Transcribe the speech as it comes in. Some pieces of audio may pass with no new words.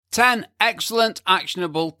10 excellent,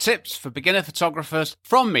 actionable tips for beginner photographers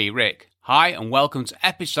from me, Rick. Hi, and welcome to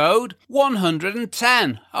episode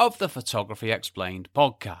 110 of the Photography Explained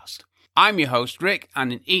podcast. I'm your host, Rick,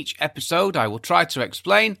 and in each episode I will try to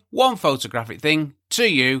explain one photographic thing to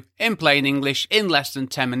you in plain English in less than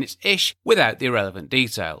 10 minutes-ish without the irrelevant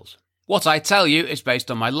details. What I tell you is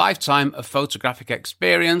based on my lifetime of photographic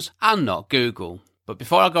experience and not Google. But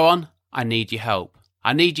before I go on, I need your help.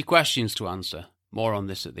 I need your questions to answer. More on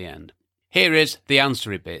this at the end. Here is the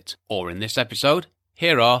answery bit, or in this episode,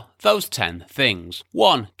 here are those 10 things.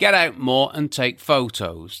 1. Get out more and take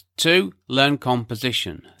photos. 2. Learn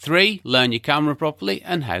composition. 3. Learn your camera properly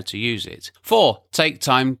and how to use it. 4. Take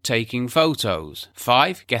time taking photos.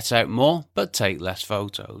 5. Get out more but take less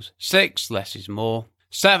photos. 6. Less is more.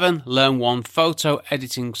 7. Learn one photo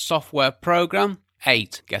editing software program.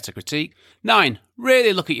 8. Get a critique. 9.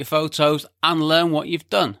 Really look at your photos and learn what you've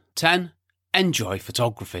done. 10. Enjoy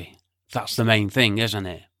photography. That's the main thing, isn't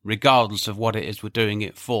it? Regardless of what it is we're doing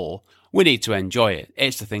it for, we need to enjoy it.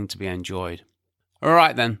 It's the thing to be enjoyed.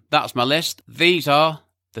 Alright then, that's my list. These are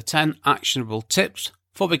the 10 actionable tips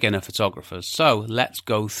for beginner photographers. So let's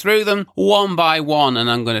go through them one by one,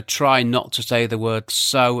 and I'm going to try not to say the word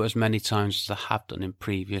so as many times as I have done in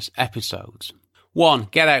previous episodes. 1.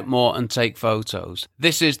 Get out more and take photos.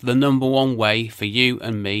 This is the number one way for you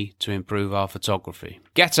and me to improve our photography.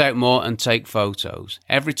 Get out more and take photos.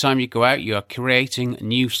 Every time you go out, you are creating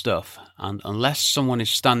new stuff. And unless someone is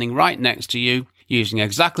standing right next to you, using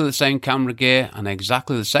exactly the same camera gear and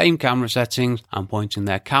exactly the same camera settings and pointing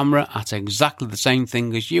their camera at exactly the same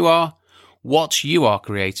thing as you are, what you are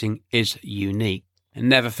creating is unique. And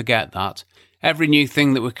never forget that. Every new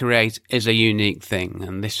thing that we create is a unique thing,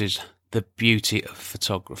 and this is the beauty of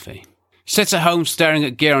photography. Sit at home staring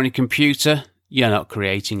at gear on your computer, you're not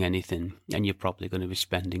creating anything, and you're probably going to be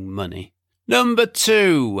spending money. Number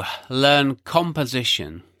 2, learn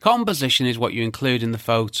composition. Composition is what you include in the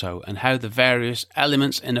photo and how the various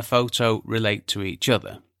elements in a photo relate to each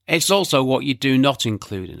other. It's also what you do not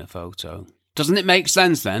include in a photo. Doesn't it make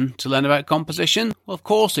sense then to learn about composition? Well, of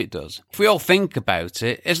course it does. If we all think about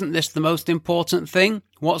it, isn't this the most important thing?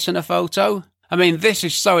 What's in a photo? I mean, this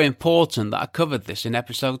is so important that I covered this in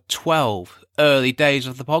episode 12, early days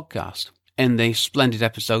of the podcast, in the splendid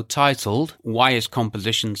episode titled, Why is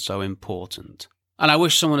Composition So Important? And I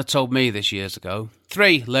wish someone had told me this years ago.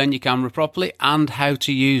 3. Learn your camera properly and how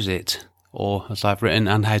to use it. Or, as I've written,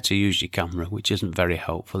 and how to use your camera, which isn't very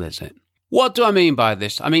helpful, is it? What do I mean by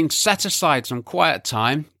this? I mean, set aside some quiet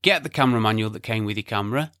time, get the camera manual that came with your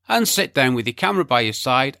camera, and sit down with your camera by your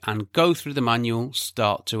side and go through the manual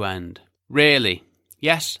start to end. Really?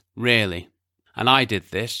 Yes, really. And I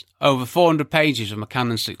did this. Over 400 pages of my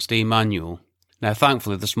Canon 6D manual. Now,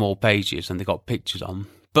 thankfully, they're small pages and they got pictures on.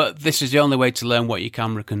 But this is the only way to learn what your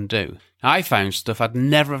camera can do. I found stuff I'd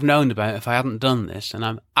never have known about if I hadn't done this, and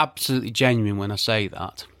I'm absolutely genuine when I say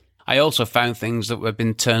that. I also found things that had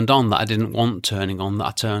been turned on that I didn't want turning on that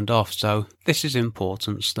I turned off, so this is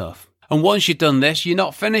important stuff. And once you've done this, you're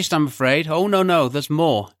not finished, I'm afraid. Oh, no, there's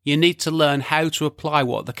more. You need to learn how to apply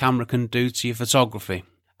what the camera can do to your photography.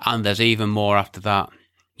 And there's even more after that.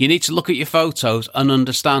 You need to look at your photos and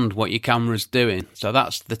understand what your camera's doing. So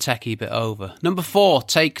that's the techie bit over. Number 4,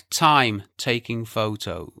 take time taking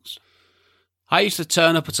photos. I used to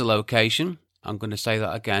turn up at a location. I'm going to say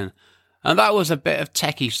that again. And that was a bit of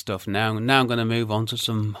techie stuff now. Now I'm going to move on to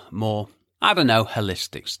some more,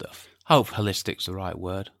 holistic stuff. Hope holistic's the right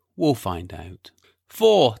word. We'll find out.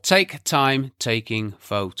 4. Take time taking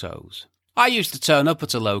photos. I used to turn up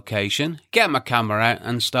at a location, get my camera out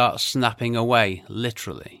and start snapping away,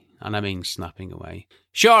 literally. And I mean snapping away.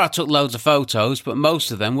 Sure, I took loads of photos, but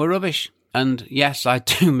most of them were rubbish. And yes, I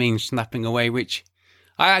do mean snapping away, which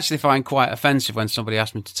I actually find quite offensive when somebody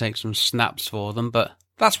asks me to take some snaps for them, but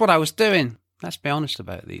that's what I was doing. Let's be honest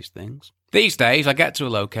about these things. These days, I get to a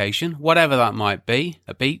location, whatever that might be,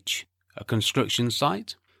 a beach, a construction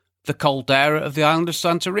site, the caldera of the island of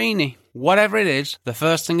Santorini. Whatever it is, the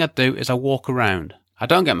first thing I do is I walk around. I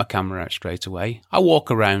don't get my camera out straight away. I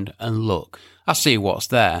walk around and look. I see what's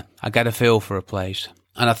there. I get a feel for a place.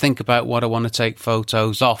 And I think about what I want to take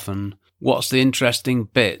photos of and what's the interesting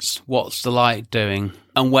bits, what's the light doing,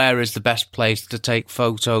 and where is the best place to take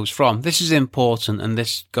photos from. This is important, and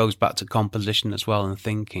this goes back to composition as well and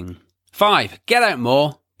thinking. 5. Get out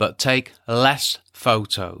more, but take less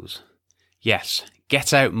photos. Yes,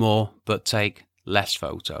 get out more, but take less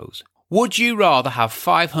photos. Would you rather have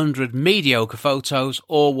 500 mediocre photos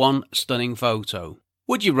or one stunning photo?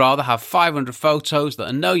 Would you rather have 500 photos that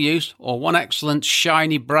are no use or one excellent,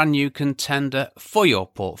 shiny, brand new contender for your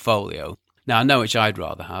portfolio? Now, I know which I'd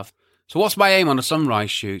rather have. So what's my aim on a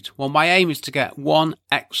sunrise shoot? Well, my aim is to get one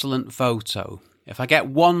excellent photo. If I get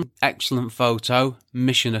one excellent photo,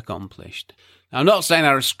 mission accomplished. Now, I'm not saying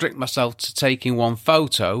I restrict myself to taking one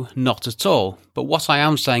photo, not at all. But what I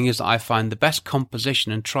am saying is that I find the best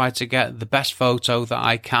composition and try to get the best photo that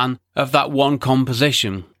I can of that one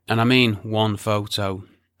composition. And I mean one photo.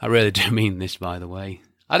 I really do mean this, by the way.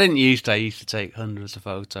 I used to take hundreds of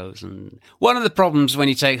photos, and one of the problems when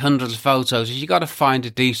you take hundreds of photos is you got to find a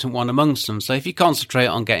decent one amongst them. So if you concentrate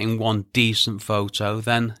on getting one decent photo,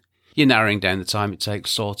 then you're narrowing down the time it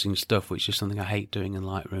takes sorting stuff, which is something I hate doing in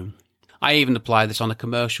Lightroom. I even apply this on a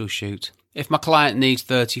commercial shoot. If my client needs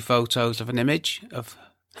 30 photos of an image of...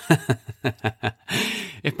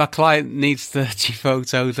 If my client needs 30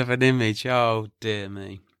 photos of an image, oh dear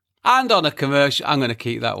me. And on a commercial, I'm going to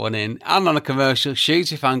keep that one in. And on a commercial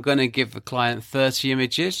shoot, if I'm going to give the client 30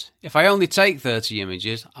 images, if I only take 30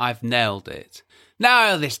 images, I've nailed it.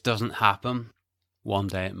 Now, this doesn't happen. One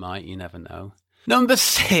day it might, you never know. Number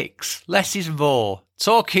 6, less is more.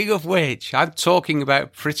 Talking of which, I'm talking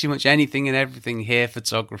about pretty much anything and everything here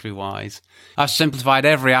photography-wise. I've simplified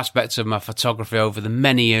every aspect of my photography over the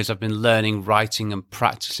many years I've been learning, writing and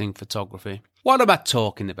practicing photography. What am I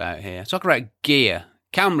talking about here? Talking about gear,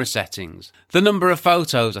 camera settings, the number of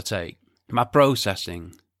photos I take, my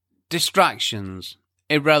processing, distractions,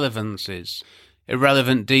 irrelevancies,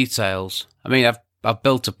 irrelevant details. I mean, I've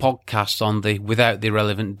built a podcast on the without the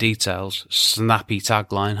irrelevant details snappy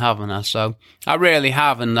tagline, haven't I? So I really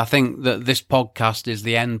have, and I think that this podcast is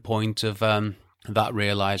the end point of that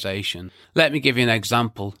realization. Let me give you an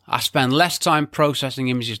example. I spend less time processing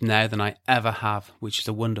images now than I ever have, which is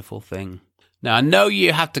a wonderful thing. Now, I know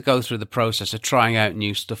you have to go through the process of trying out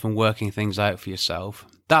new stuff and working things out for yourself.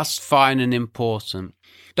 That's fine and important.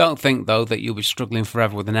 Don't think, though, that you'll be struggling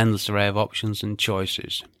forever with an endless array of options and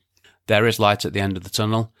choices. There is light at the end of the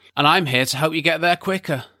tunnel, and I'm here to help you get there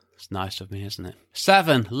quicker. It's nice of me, isn't it?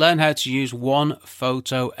 7, learn how to use one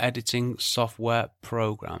photo editing software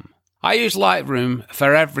program. I use Lightroom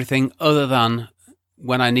for everything other than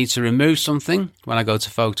when I need to remove something, when I go to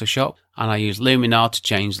Photoshop, and I use Luminar to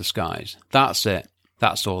change the skies. That's it.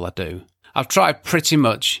 That's all I do. I've tried pretty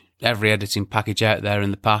much every editing package out there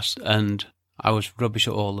in the past, and I was rubbish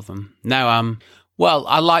at all of them. Now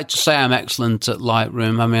I like to say I'm excellent at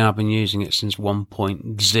Lightroom. I mean, I've been using it since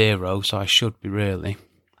 1.0, so I should be really.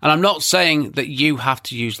 And I'm not saying that you have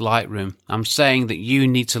to use Lightroom. I'm saying that you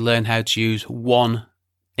need to learn how to use one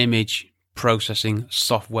image processing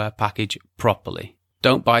software package properly.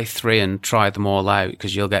 Don't buy 3 and try them all out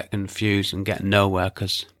because you'll get confused and get nowhere,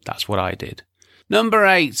 because that's what I did. Number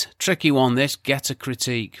 8, tricky one this, get a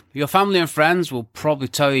critique. Your family and friends will probably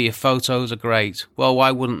tell you your photos are great. Well, why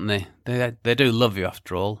wouldn't they? They do love you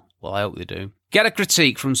after all. Well, I hope they do. Get a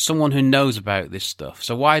critique from someone who knows about this stuff.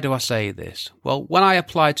 So why do I say this? Well, when I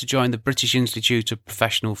applied to join the British Institute of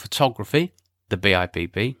Professional Photography, the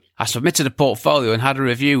BIPP, I submitted a portfolio and had a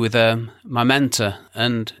review with my mentor,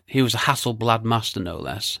 and he was a Hasselblad master, no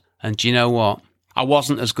less. And do you know what? I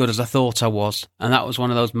wasn't as good as I thought I was, and that was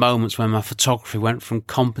one of those moments when my photography went from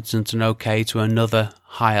competent and okay to another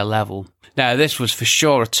higher level. Now, this was for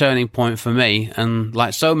sure a turning point for me, and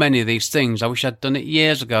like so many of these things, I wish I'd done it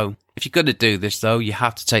years ago. If you're going to do this, though, you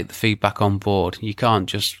have to take the feedback on board. You can't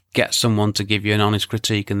just get someone to give you an honest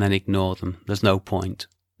critique and then ignore them. There's no point.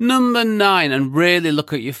 Number 9, and really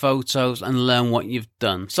look at your photos and learn what you've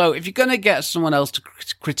done. So if you're going to get someone else to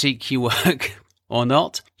critique your work or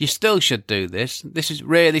not, you still should do this. This is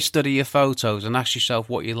really study your photos and ask yourself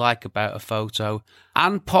what you like about a photo,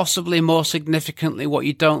 and possibly more significantly what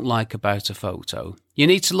you don't like about a photo. You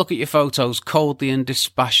need to look at your photos coldly and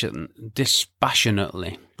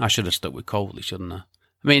dispassionately. I should have stuck with coldly, shouldn't I?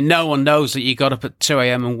 I mean, no one knows that you got up at 2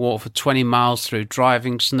 a.m. and walked for 20 miles through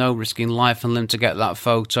driving snow, risking life and limb to get that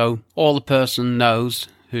photo. All the person knows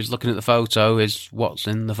who's looking at the photo is what's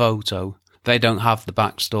in the photo. They don't have the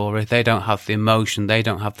backstory, they don't have the emotion, they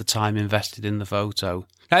don't have the time invested in the photo.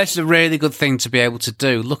 Now, this is a really good thing to be able to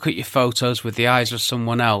do. Look at your photos with the eyes of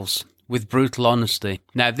someone else, with brutal honesty.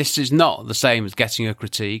 Now, this is not the same as getting a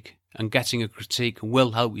critique, and getting a critique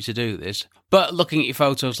will help you to do this, but looking at your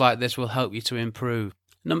photos like this will help you to improve.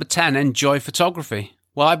 Number 10, enjoy photography.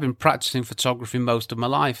 Well, I've been practicing photography most of my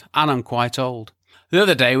life, and I'm quite old. The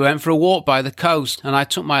other day we went for a walk by the coast, and I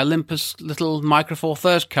took my Olympus little Micro Four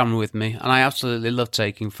Thirds camera with me, and I absolutely love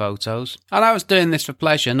taking photos. And I was doing this for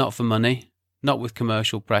pleasure, not for money, not with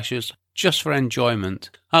commercial pressures, just for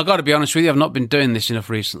enjoyment. I've got to be honest with you, I've not been doing this enough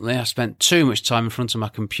recently. I spent too much time in front of my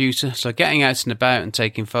computer, so getting out and about and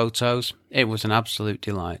taking photos, it was an absolute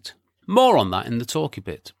delight. More on that in the talky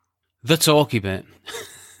bit. The talky bit.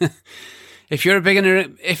 If you're a beginner,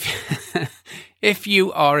 if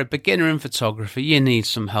you are a beginner in photography, you need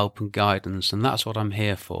some help and guidance, and that's what I'm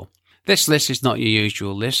here for. This list is not your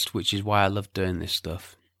usual list, which is why I love doing this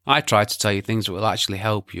stuff. I try to tell you things that will actually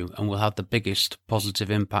help you and will have the biggest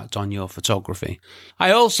positive impact on your photography.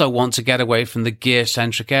 I also want to get away from the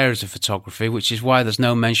gear-centric areas of photography, which is why there's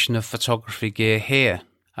no mention of photography gear here.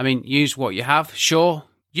 I mean, use what you have, sure.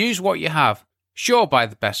 Use what you have. Sure, buy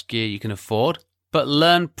the best gear you can afford, but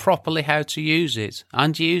learn properly how to use it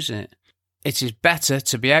and use it. It is better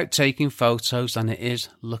to be out taking photos than it is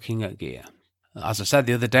looking at gear. As I said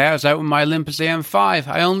the other day, I was out with my Olympus EM5.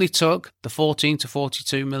 I only took the 14 to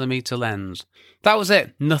 42mm lens. That was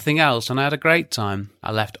it, nothing else, and I had a great time.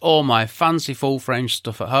 I left all my fancy full-frame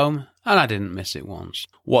stuff at home, and I didn't miss it once.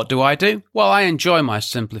 What do? Well, I enjoy my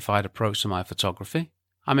simplified approach to my photography.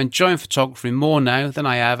 I'm enjoying photography more now than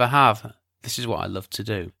I ever have. This is what I love to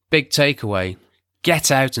do. Big takeaway. Get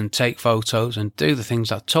out and take photos and do the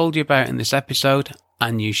things I've told you about in this episode,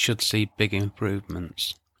 and you should see big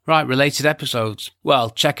improvements. Right, related episodes. Well,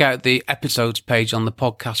 check out the episodes page on the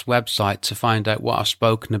podcast website to find out what I've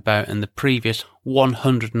spoken about in the previous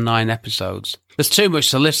 109 episodes. There's too much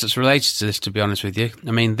to list that's related to this, to be honest with you.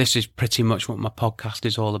 I mean, this is pretty much what my podcast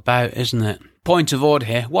is all about, isn't it? Point of order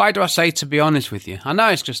here. Why do I say to be honest with you? I know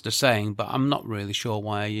it's just a saying, but I'm not really sure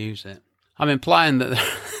why I use it. I'm implying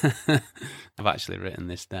that... I've actually written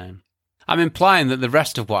this down. I'm implying that the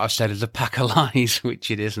rest of what I've said is a pack of lies, which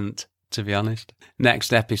it isn't, to be honest.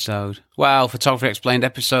 Next episode. Well, Photography Explained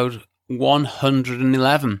episode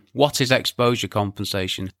 111. What is exposure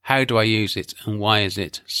compensation? How do I use it? And why is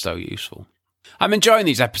it so useful? I'm enjoying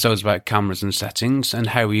these episodes about cameras and settings and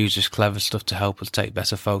how we use this clever stuff to help us take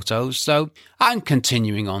better photos. So I'm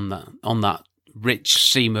continuing on that rich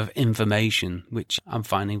seam of information, which I'm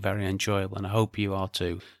finding very enjoyable, and I hope you are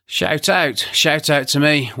too. Shout out to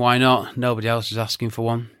me. Why not? Nobody else is asking for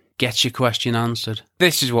one. Get your question answered.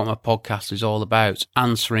 This is what my podcast is all about,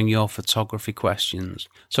 answering your photography questions.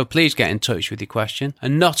 So please get in touch with your question,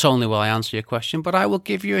 and not only will I answer your question, but I will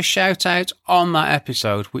give you a shout out on that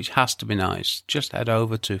episode, which has to be nice. Just head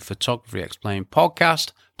over to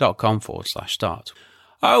photographyexplainedpodcast.com/start.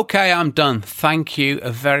 Okay, I'm done. Thank you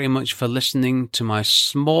very much for listening to my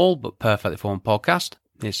small but perfectly formed podcast.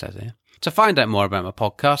 It says here. To find out more about my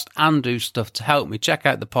podcast and do stuff to help me, check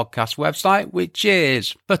out the podcast website, which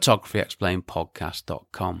is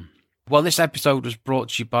photographyexplainedpodcast.com. Well, this episode was brought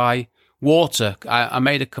to you by water. I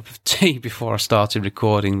made a cup of tea before I started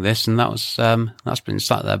recording this, and that's been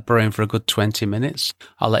sat there brewing for a good 20 minutes.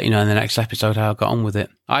 I'll let you know in the next episode how I got on with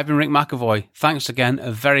it. I've been Rick McAvoy. Thanks again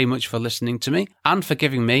very much for listening to me and for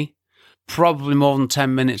giving me probably more than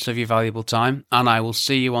 10 minutes of your valuable time, and I will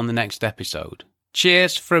see you on the next episode.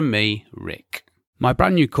 Cheers from me, Rick. My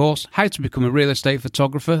brand new course, How to Become a Real Estate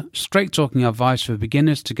Photographer, straight talking advice for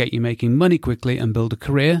beginners to get you making money quickly and build a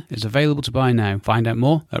career, is available to buy now. Find out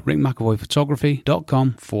more at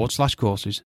rickmcavoyphotography.com/courses.